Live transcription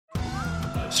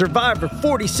Survivor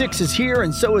 46 is here,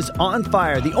 and so is On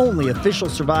Fire, the only official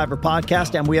Survivor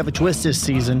podcast, and we have a twist this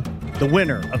season. The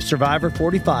winner of Survivor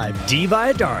 45, Dee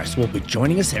Valladares, will be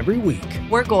joining us every week.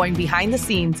 We're going behind the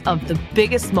scenes of the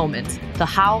biggest moments, the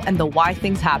how and the why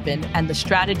things happen, and the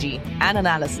strategy and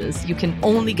analysis you can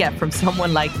only get from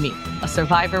someone like me, a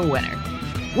Survivor winner.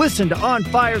 Listen to On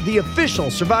Fire, the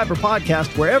official Survivor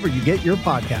podcast, wherever you get your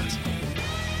podcasts.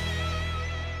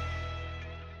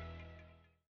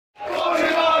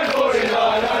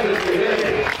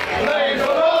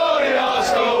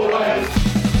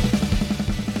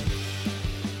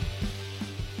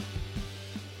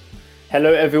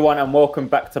 Hello everyone and welcome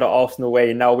back to the Arsenal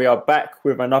Way. Now we are back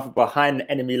with another Behind the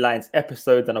Enemy Lines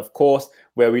episode, and of course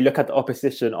where we look at the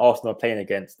opposition Arsenal are playing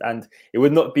against. And it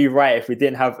would not be right if we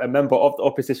didn't have a member of the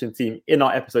opposition team in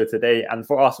our episode today. And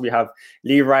for us we have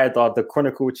Ryder, the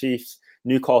Chronicle Chiefs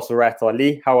Newcastle writer.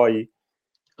 Lee, how are you?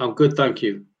 I'm good, thank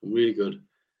you. I'm really good.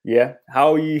 Yeah,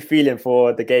 how are you feeling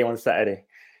for the game on Saturday?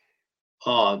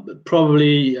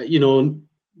 Probably,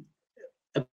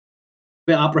 a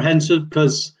bit apprehensive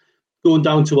because going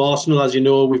down to Arsenal, as you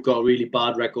know, we've got a really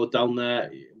bad record down there.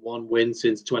 One win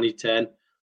since 2010.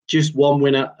 Just one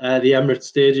win at the Emirates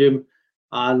Stadium.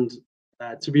 And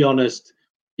to be honest,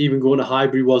 even going to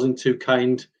Highbury wasn't too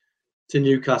kind to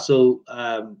Newcastle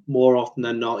more often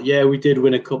than not. Yeah, we did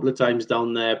win a couple of times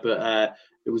down there, but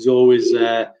it was always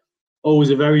a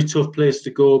very tough place to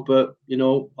go. But,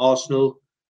 Arsenal,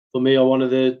 for me, are one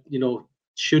of the,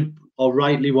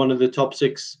 rightly one of the top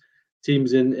six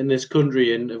teams in this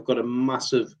country, and have got a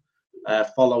massive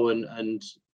following, and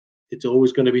it's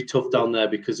always going to be tough down there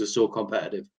because they're so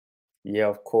competitive. Yeah,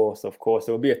 of course.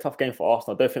 It will be a tough game for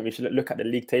Arsenal. I don't think we should look at the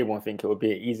league table and think it will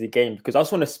be an easy game, because I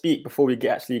just want to speak before we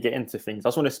actually get into things. I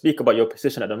just want to speak about your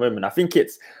position at the moment. I think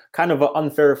it's kind of an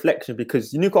unfair reflection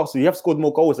because Newcastle, you have scored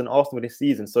more goals than Arsenal this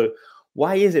season. So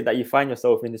why is it that you find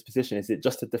yourself in this position? Is it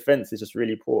just the defence is just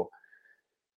really poor?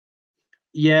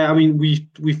 Yeah, I mean, we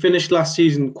finished last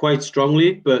season quite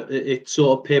strongly, but it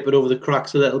sort of papered over the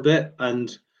cracks a little bit.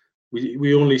 And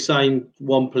we only signed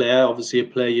one player, obviously a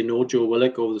player, Joe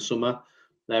Willock, over the summer.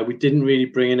 We didn't really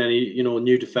bring in any,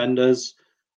 new defenders.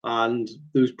 And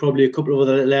there was probably a couple of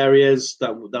other little areas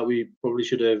that we probably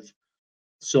should have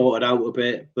sorted out a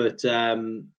bit. But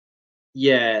so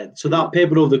that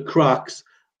papered over the cracks.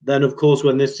 Then, of course,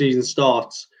 when this season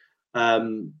starts,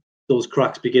 those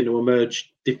cracks begin to emerge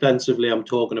defensively, I'm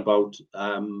talking about,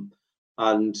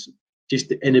 and just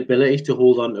the inability to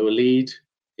hold on to a lead.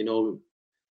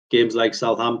 Games like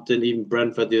Southampton, even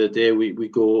Brentford the other day, we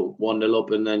go 1-0 up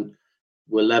and then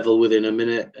we're level within a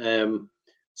minute.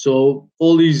 So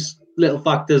all these little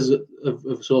factors have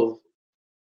sort of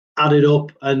added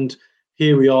up, and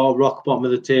here we are, rock bottom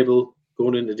of the table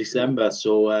going into December.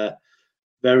 So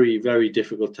very, very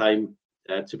difficult time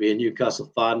to be a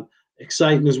Newcastle fan.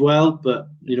 Exciting as well, but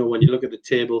when you look at the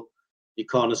table, you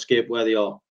can't escape where they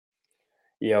are.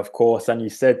 Yeah, of course. And you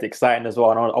said exciting as well.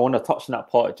 And I want to touch on that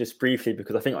part just briefly,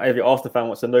 because I think every Arsenal fan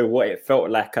wants to know what it felt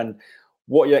like and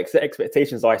what your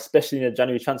expectations are, especially in the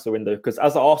January transfer window. Because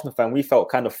as an Arsenal fan, we felt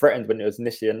kind of threatened when it was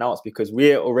initially announced, because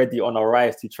we're already on our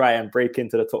rise to try and break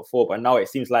into the top four. But now it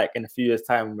seems like in a few years'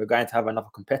 time, we're going to have another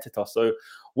competitor. So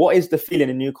what is the feeling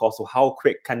in Newcastle? How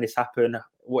quick can this happen?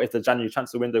 What is the January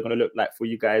transfer window going to look like for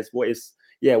you guys? What's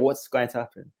going to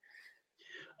happen?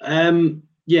 I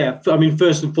mean,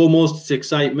 first and foremost, it's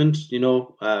excitement. We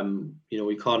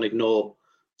can't ignore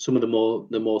some of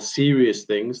the more serious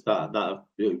things that have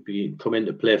come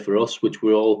into play for us, which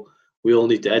we all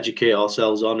need to educate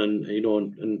ourselves on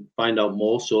and find out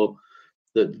more. So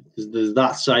there's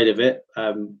that side of it,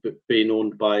 being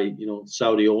owned by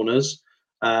Saudi owners.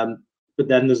 But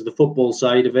then there's the football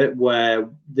side of it, where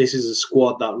this is a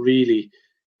squad that really,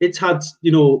 it's had,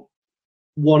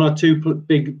 one or two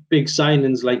big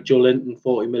signings like Joe Linton,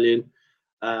 40 million.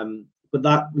 But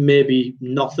that may be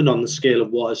nothing on the scale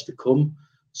of what is to come.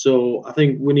 So I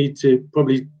think we need to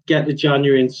probably get to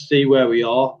January and see where we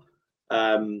are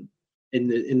in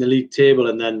the league table,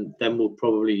 and then we'll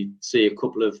probably see a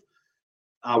couple of,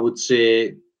 I would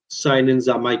say, signings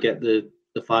that might get the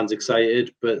fans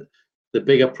excited. But the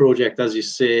bigger project, as you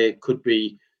say, could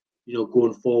be,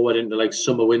 going forward into like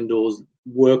summer windows.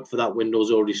 Work for that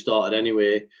window's already started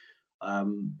anyway.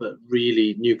 But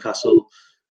really, Newcastle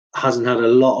hasn't had a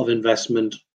lot of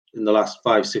investment in the last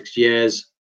 5-6 years.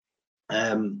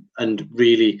 And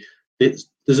really, there's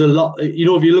a lot, if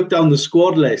you look down the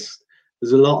squad list,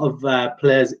 there's a lot of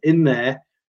players in there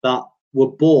that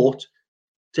were bought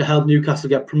to help Newcastle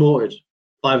get promoted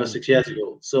 5 or 6 years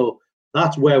ago. So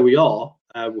that's where we are.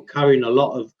 We're carrying a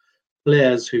lot of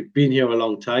players who've been here a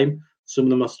long time. Some of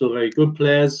them are still very good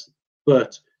players.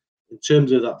 But in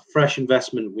terms of that fresh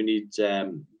investment, we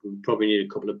probably need a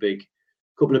couple of big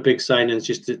signings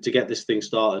just to get this thing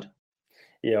started.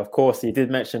 Yeah, of course. You did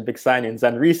mention big signings,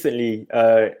 and recently,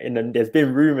 there's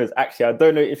been rumours. Actually, I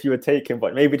don't know if you were taken,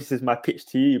 but maybe this is my pitch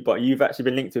to you. But you've actually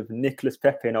been linked with Nicolas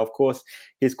Pepe, and of course,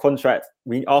 his contract.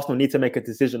 Arsenal need to make a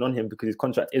decision on him because his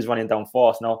contract is running down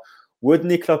fast now. Would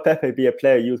Nicolas Pepe be a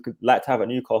player you would like to have at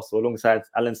Newcastle alongside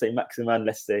Alan Saint-Maximin,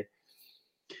 let's say?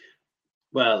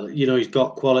 Well, he's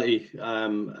got quality.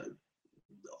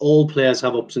 All players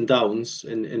have ups and downs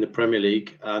in the Premier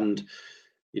League, and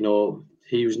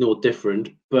he was no different.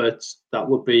 But that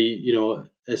would be,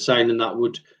 a signing that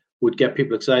would get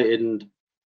people excited. And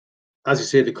as you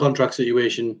say, the contract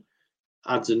situation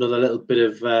adds another little bit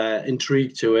of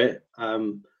intrigue to it.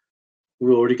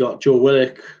 We already got Joe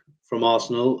Willock from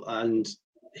Arsenal, and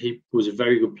he was a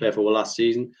very good player for last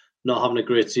season. Not having a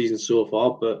great season so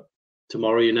far, but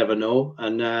tomorrow you never know,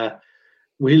 and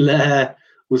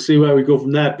we'll see where we go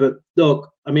from there. But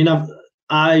look, I mean,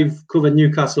 I've covered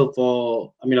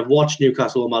Newcastle I've watched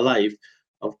Newcastle all my life.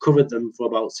 I've covered them for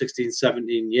about 16,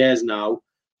 17 years now,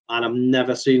 and I've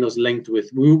never seen us linked with.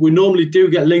 We normally do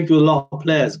get linked with a lot of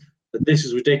players, but this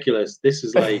is ridiculous. This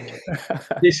is like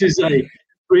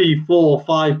 3, 4,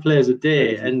 5 players a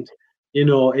day, and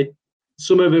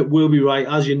some of it will be right.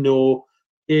 As you know,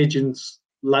 agents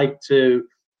like to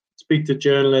speak to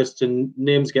journalists, and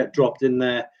names get dropped in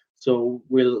there. So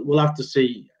we'll have to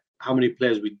see how many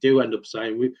players we do end up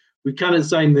signing. We cannot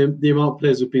sign the amount of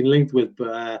players we've been linked with,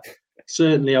 but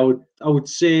certainly I would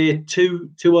say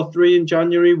two or three in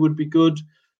January would be good.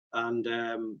 And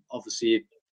obviously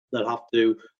they'll have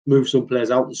to move some players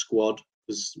out of the squad,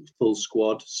 because full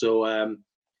squad. So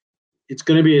it's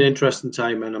going to be an interesting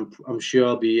time, and I'm sure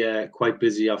I'll be quite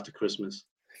busy after Christmas.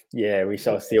 Yeah, we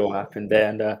shall see what happened there.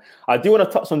 And I do want to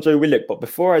touch on Joe Willock, but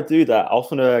before I do that, I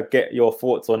also want to get your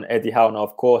thoughts on Eddie Howe. Now,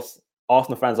 of course,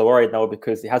 Arsenal fans are worried now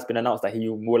because it has been announced that he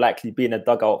will likely be in a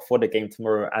dugout for the game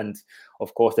tomorrow. And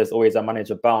of course, there's always a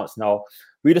manager bounce. Now,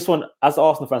 as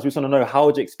Arsenal fans, we just want to know, how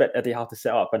would you expect Eddie Howe to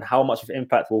set up, and how much of an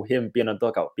impact will him being in a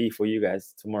dugout be for you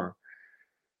guys tomorrow?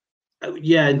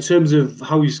 Yeah, in terms of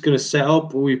how he's going to set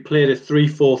up, we played a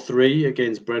 3-4-3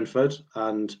 against Brentford,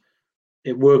 and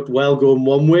it worked well going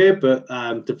one way, but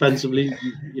defensively,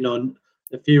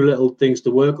 a few little things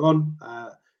to work on.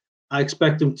 I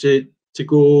expect him to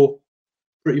go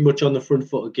pretty much on the front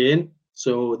foot again.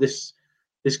 So this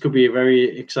could be a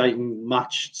very exciting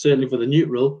match, certainly for the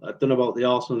neutral. I don't know about the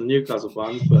Arsenal and Newcastle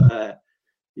fans, but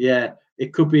yeah,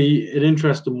 it could be an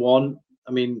interesting one.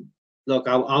 I mean, look,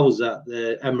 I was at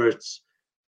the Emirates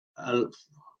a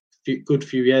good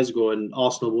few years ago, and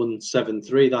Arsenal won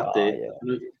 7-3 that day.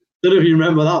 Yeah. Don't know if you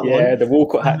remember that one. Yeah, the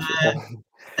Walcott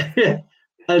hat-trick.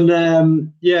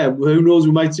 And who knows?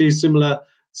 We might see a similar.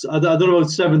 I don't know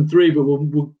about 7-3, but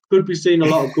we could be seeing a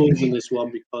lot of goals in this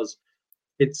one, because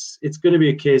it's going to be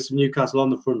a case of Newcastle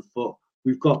on the front foot.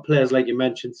 We've got players like you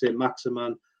mentioned,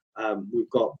 Saint-Maximin. We've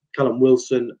got Callum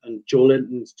Wilson, and Joe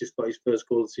Linton's just got his first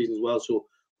goal of the season as well. So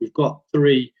we've got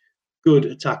 3 good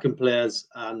attacking players,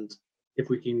 and if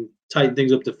we can tighten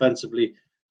things up defensively,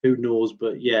 who knows?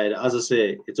 But yeah, as I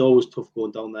say, it's always tough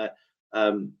going down there.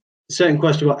 Second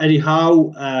question about Eddie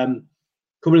Howe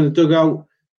coming in the dugout.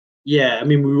 Yeah, I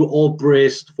mean, we were all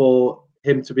braced for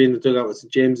him to be in the dugout at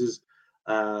St James's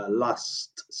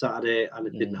last Saturday, and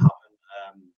it didn't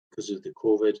happen because of the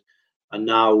COVID. And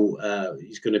now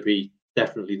he's going to be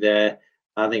definitely there.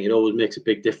 I think it always makes a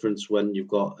big difference when you've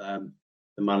got the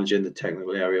manager in the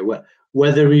technical area.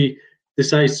 Whether he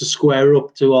decides to square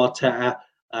up to Arteta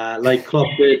like Klopp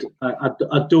did,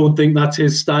 I don't think that's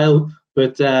his style.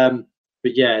 But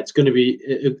yeah, it's going to be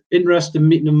an interesting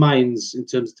meeting of minds in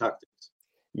terms of tactics.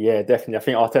 Yeah, definitely. I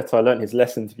think Arteta learned his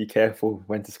lesson to be careful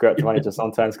when to scrap the manager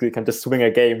sometimes, because he can just swing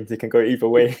a game. He can go either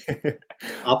way.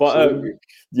 Absolutely. But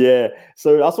yeah,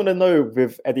 so I just want to know,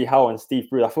 with Eddie Howe and Steve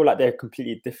Bruce, I feel like they're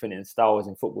completely different in styles,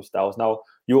 in football styles. Now,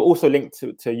 you were also linked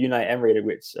to Unai Emery,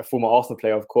 which a former Arsenal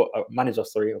player, of course, manager,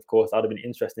 of course, that would have been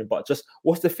interesting. But just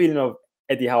what's the feeling of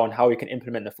Eddie Howe and how he can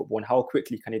implement the football, and how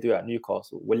quickly can he do it at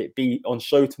Newcastle? Will it be on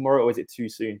show tomorrow, or is it too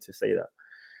soon to say that?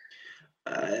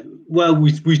 Well,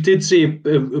 we did see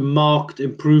a marked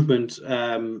improvement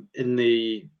in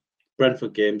the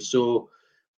Brentford game, so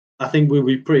I think we'll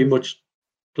be pretty much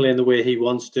playing the way he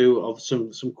wants to. Of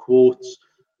some quotes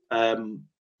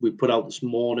we put out this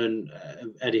morning,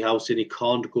 Eddie Howe saying he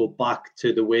can't go back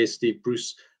to the way Steve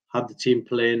Bruce had the team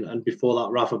playing, and before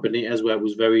that Rafa Benitez, where it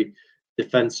was very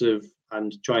defensive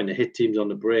and trying to hit teams on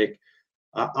the break.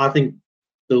 I think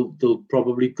they'll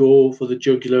probably go for the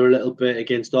jugular a little bit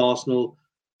against Arsenal,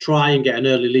 try and get an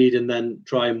early lead and then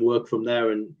try and work from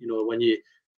there. And when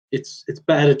it's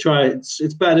better to try.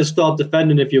 It's better to start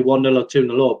defending if you're 1-0 or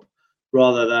 2-0 up,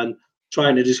 rather than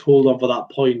trying to just hold on for that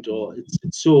point. Or it's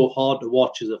so hard to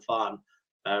watch as a fan.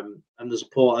 And the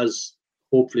supporters,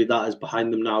 hopefully that is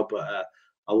behind them now. But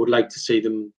I would like to see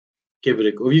them give it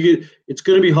a go. It's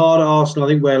going to be hard at Arsenal.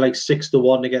 I think we're like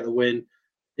 6-1 to get the win.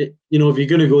 If you're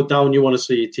going to go down, you want to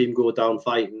see your team go down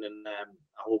fighting, and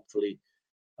hopefully,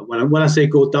 when I say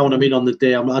go down, I mean on the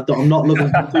day. I'm not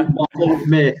looking to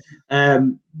me.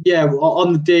 On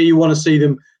the day you want to see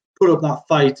them put up that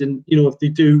fight, and if they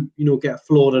do, get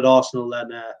floored at Arsenal,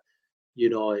 then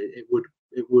it would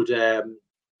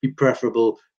be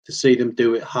preferable to see them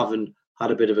do it having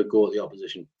had a bit of a go at the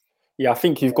opposition. Yeah, I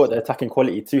think you've got the attacking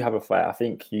quality to have a fight. I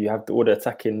think you have all the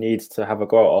attacking needs to have a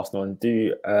go at Arsenal and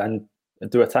do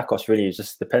attack us. Really, it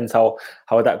just depends how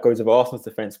that goes with Arsenal's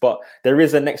defense. But there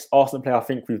is a next Arsenal player I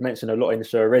think we've mentioned a lot in the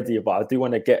show already, but I do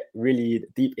want to get really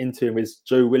deep into him, is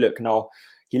Joe Willock. Now,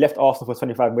 he left Arsenal for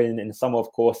 25 million in the summer,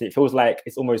 of course. It feels like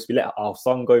it's almost we let our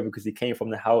son go because he came from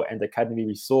the Howe End Academy.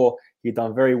 We saw he'd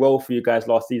done very well for you guys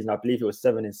last season. I believe it was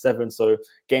 7-7. So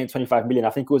getting 25 million, I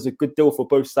think it was a good deal for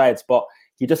both sides, but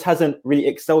he just hasn't really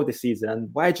excelled this season. And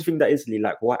why do you think that is, Lee?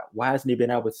 Like, why hasn't he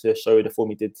been able to show the form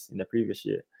he did in the previous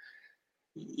year?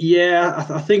 Yeah,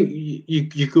 I think you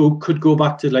could go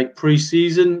back to like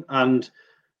pre-season, and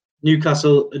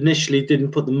Newcastle initially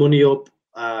didn't put the money up.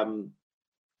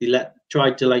 He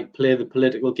tried to like play the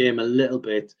political game a little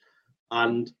bit,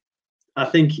 and I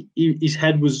think his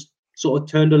head was sort of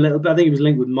turned a little bit. I think he was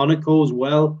linked with Monaco as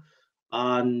well,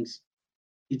 and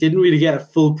he didn't really get a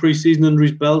full pre-season under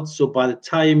his belt. So by the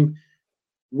time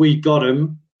we got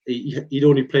him, he'd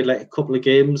only played like a couple of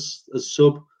games as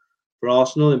sub for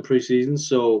Arsenal in pre-season.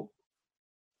 So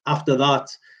after that,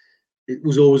 it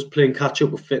was always playing catch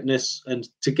up with fitness, and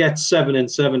to get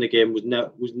 7-7 again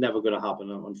was never going to happen,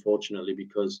 unfortunately,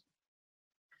 because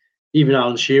even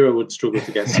Alan Shearer would struggle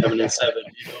to get 7-7.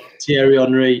 Thierry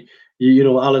Henry,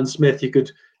 Alan Smith, you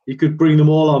could bring them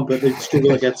all on, but they'd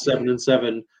struggle to get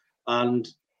 7-7, and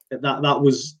that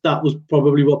was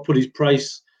probably what put his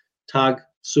price tag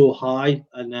so high.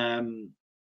 And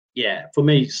for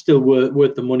me, still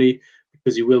worth the money,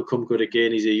 because he will come good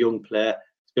again. He's a young player.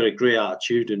 He's got a great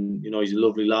attitude, and he's a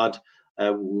lovely lad.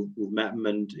 We've met him,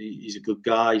 and he's a good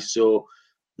guy. So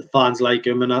the fans like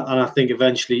him, and I think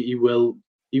eventually he will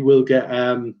get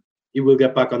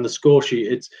back on the score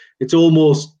sheet. It's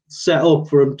almost set up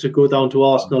for him to go down to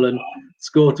Arsenal and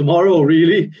score tomorrow,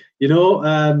 really.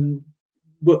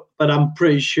 But I'm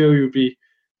pretty sure you'd be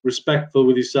respectful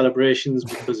with his celebrations,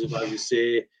 because of, as you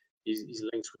say, he's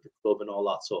linked with the club and all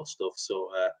that sort of stuff.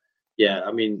 So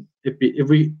I mean,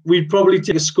 we'd probably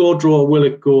take a score draw,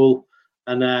 Willock goal,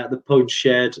 and the points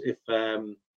shared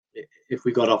if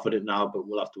we got offered it now, but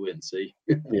we'll have to wait and see.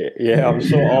 yeah, I'm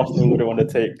sure Arsenal wouldn't want to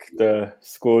take the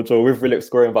score draw with Willock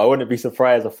scoring, but I wouldn't be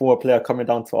surprised a former player coming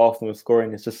down to Arsenal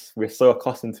scoring. It's just, we're so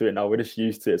accustomed to it now, we're just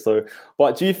used to it. So,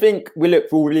 but do you think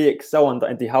Willock will really excel under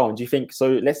Eddie Howe? And do you think,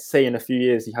 so let's say in a few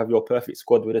years you have your perfect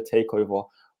squad with a takeover,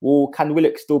 can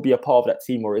Willock still be a part of that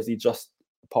team, or is he just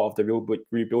part of the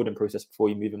rebuilding process before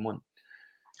you move him on?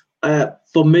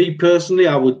 For me personally,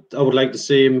 I would like to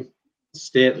see him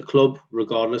stay at the club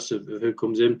regardless of who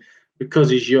comes in, because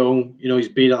he's young. He's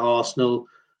been at Arsenal.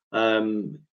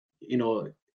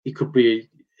 He could be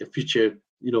a future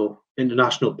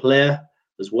international player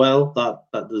as well. That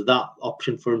there's that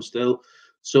option for him still.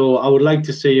 So I would like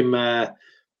to see him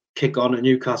kick on at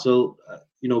Newcastle.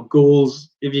 Goals,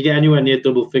 if you get anywhere near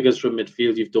double figures from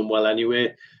midfield, you've done well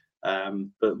anyway.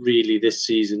 But really, this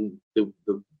season, the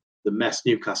mess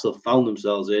Newcastle found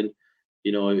themselves in,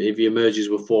 if he emerges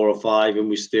with 4 or 5 and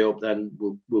we stay up, then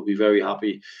we'll be very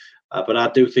happy. But I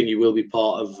do think he will be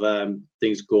part of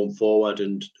things going forward,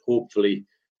 and hopefully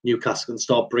Newcastle can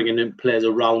start bringing in players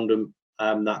around him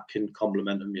that can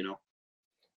complement him.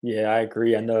 Yeah, I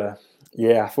agree. And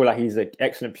I feel like he's an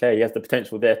excellent player. He has the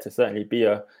potential there to certainly be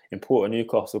an important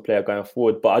Newcastle player going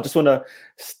forward. But I just want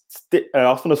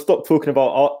to stop talking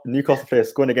about Newcastle players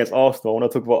scoring against Arsenal. I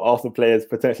want to talk about Arsenal players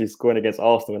potentially scoring against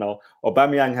Arsenal. Now,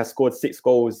 Aubameyang has scored 6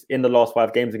 goals in the last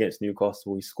 5 games against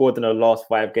Newcastle. He scored in the last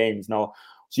 5 games. Now,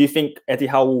 do you think Eddie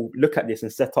Howe will look at this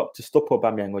and set up to stop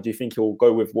Aubameyang, or do you think he'll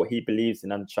go with what he believes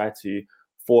in and try to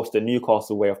force the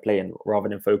Newcastle way of playing rather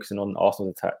than focusing on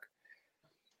Arsenal's attack?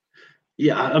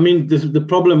 Yeah, I mean, the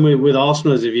problem with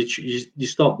Arsenal is if you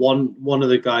stop one of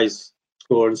the guys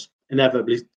scoring,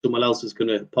 inevitably someone else is going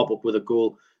to pop up with a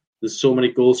goal. There's so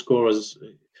many goal scorers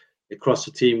across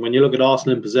the team. When you look at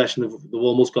Arsenal in possession, they've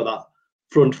almost got that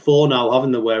front four now,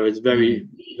 haven't they? Where it's very,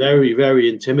 very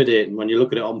intimidating when you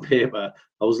look at it on paper.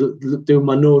 I was doing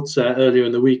my notes earlier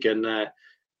in the week, and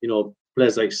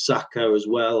players like Saka as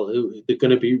well, they're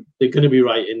going to be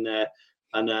right in there.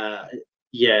 And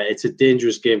it's a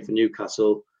dangerous game for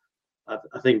Newcastle.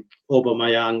 I think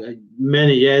Aubameyang,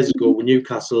 many years ago when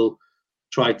Newcastle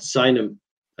tried to sign him,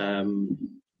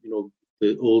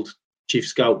 the old chief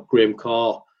scout Graham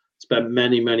Carr spent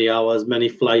many hours, many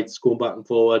flights going back and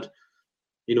forward,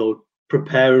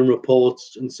 preparing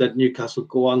reports, and said Newcastle,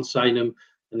 go on, sign him,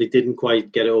 and they didn't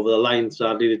quite get it over the line.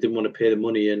 Sadly, they didn't want to pay the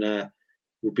money, and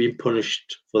we've been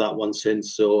punished for that one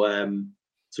since. So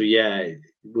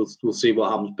we'll see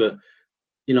what happens. But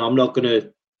I'm not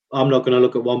gonna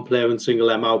look at one player and single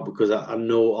them out, because I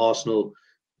know Arsenal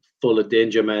full of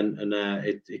danger men, and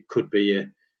it could be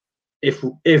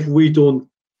if we don't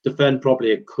defend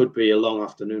properly, it could be a long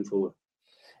afternoon for us.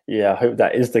 Yeah, I hope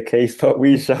that is the case, but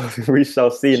we shall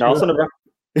see. Now,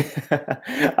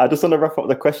 I just want to wrap up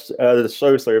the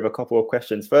show. Sorry, with a couple of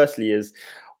questions. Firstly, is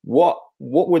what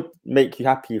would make you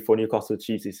happy for Newcastle to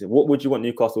achieve this season? What would you want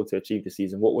Newcastle to achieve this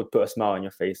season? What would put a smile on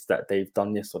your face that they've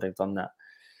done this or they've done that?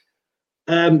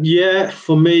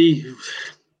 For me,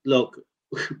 look,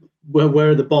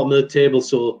 we're at the bottom of the table,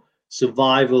 so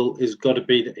survival has got to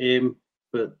be the aim.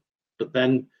 But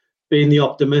then, being the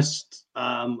optimist,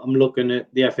 I'm looking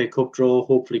at the FA Cup draw,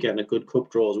 hopefully getting a good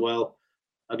cup draw as well.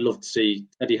 I'd love to see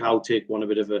Eddie Howe take one a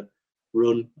bit of a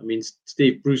run. I mean,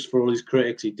 Steve Bruce, for all his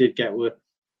critics, he did get with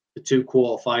the 2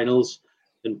 quarterfinals,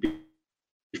 and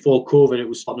before COVID, it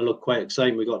was starting to look quite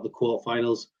exciting. We got the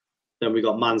quarterfinals, then we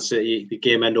got Man City. The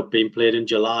game ended up being played in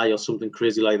July or something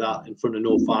crazy like that in front of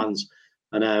no fans,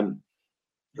 and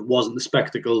it wasn't the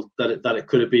spectacle that it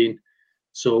could have been.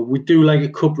 So we do like a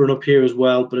cup run up here as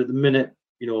well. But at the minute,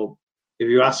 if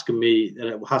you're asking me, then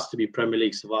it has to be Premier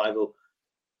League survival.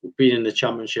 We've been in the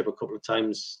Championship a couple of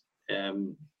times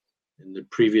in the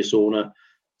previous owner.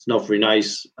 It's not very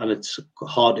nice, and it's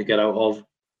hard to get out of.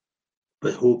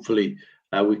 But hopefully,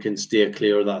 we can steer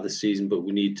clear of that this season. But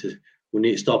we need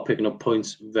to start picking up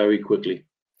points very quickly.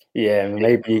 Yeah,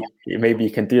 maybe you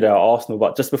can do that at Arsenal.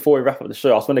 But just before we wrap up the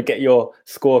show, I just want to get your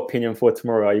score opinion for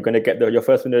tomorrow. Are you going to get your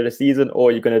first win of the season, or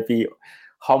are you going to be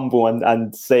humble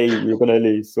and say you're going to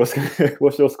lose?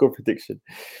 What's your score prediction?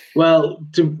 Well,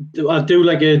 I do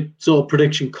like a sort of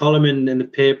prediction column in the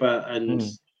paper, and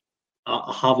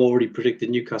I have already predicted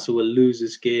Newcastle will lose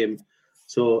this game.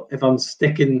 So if I'm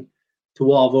sticking to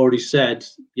what I've already said,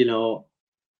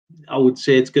 I would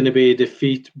say it's going to be a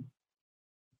defeat.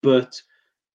 But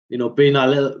being a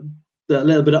little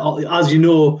bit, as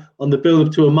on the build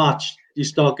up to a match, you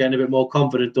start getting a bit more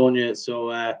confident, don't you? So,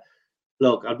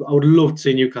 look, I would love to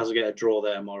see Newcastle get a draw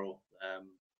there tomorrow.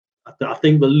 I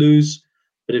think we'll lose,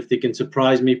 but if they can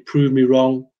surprise me, prove me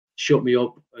wrong, shut me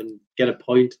up, and get a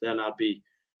point, then I'll be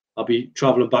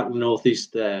travelling back to the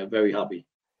northeast very happy.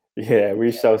 Yeah,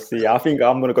 we shall see. I think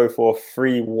I'm going to go for a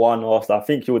 3-1 Arsenal. I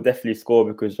think you will definitely score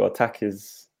because your attack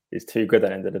is too good at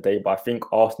the end of the day. But I think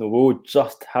Arsenal will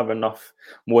just have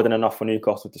more than enough for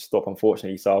Newcastle to stop,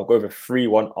 unfortunately. So I'll go with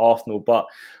 3-1 Arsenal. But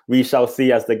we shall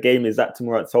see as the game is at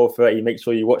tomorrow at 12:30. Make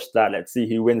sure you watch that. Let's see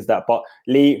who wins that. But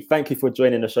Lee, thank you for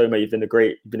joining the show, mate. You've been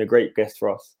a great guest for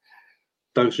us.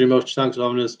 Thanks very much. Thanks for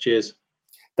having us. Cheers.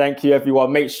 Thank you,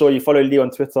 everyone. Make sure you follow Lee on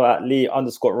Twitter at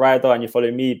Lee_Ryder, and you follow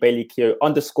me, Bailey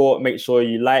Keogh_. Make sure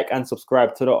you like and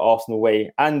subscribe to the Arsenal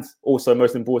Way. And also,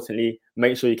 most importantly,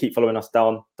 make sure you keep following us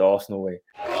down the Arsenal Way.